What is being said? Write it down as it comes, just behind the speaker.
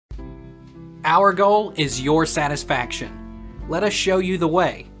Our goal is your satisfaction. Let us show you the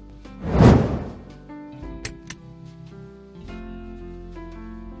way.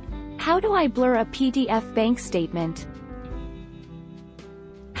 How do I blur a PDF bank statement?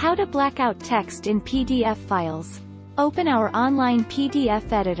 How to black out text in PDF files. Open our online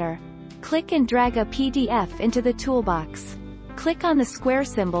PDF editor. Click and drag a PDF into the toolbox. Click on the square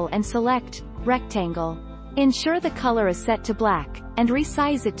symbol and select Rectangle. Ensure the color is set to black, and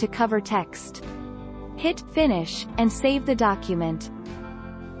resize it to cover text. Hit Finish, and save the document.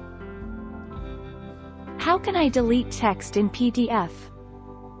 How can I delete text in PDF?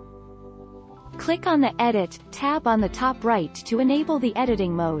 Click on the Edit tab on the top right to enable the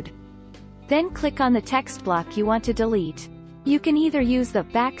editing mode. Then click on the text block you want to delete. You can either use the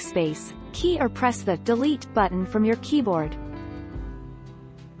backspace key or press the Delete button from your keyboard.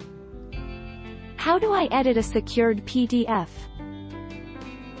 How do I edit a secured PDF?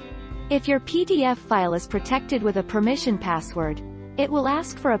 If your PDF file is protected with a permission password, it will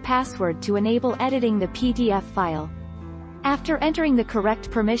ask for a password to enable editing the PDF file. After entering the correct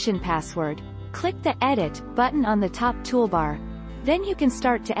permission password, click the Edit button on the top toolbar. Then you can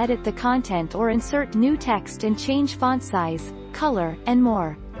start to edit the content or insert new text and change font size, color, and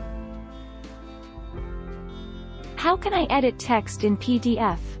more. How can I edit text in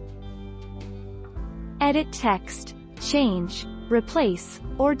PDF? Edit text, change, replace,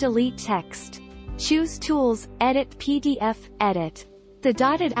 or delete text. Choose Tools, Edit PDF, Edit. The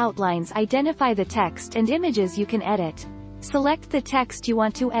dotted outlines identify the text and images you can edit. Select the text you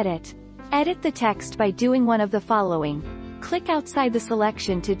want to edit. Edit the text by doing one of the following. Click outside the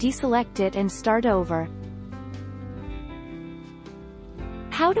selection to deselect it and start over.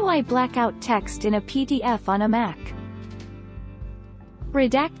 How do I black out text in a PDF on a Mac?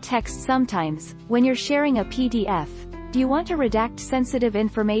 Redact text. Sometimes, when you're sharing a PDF, you want to redact sensitive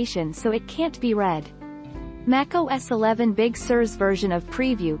information so it can't be read. macOS 11 Big Sur's version of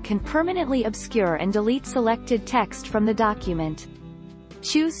Preview can permanently obscure and delete selected text from the document.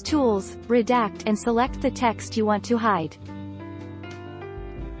 Choose Tools, Redact, and select the text you want to hide.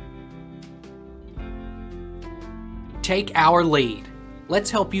 Take our lead.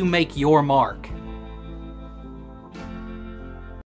 Let's help you make your mark.